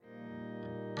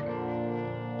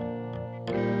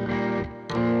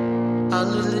a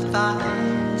little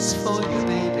advice for you,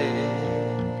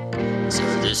 baby. So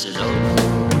this is all.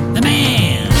 The man.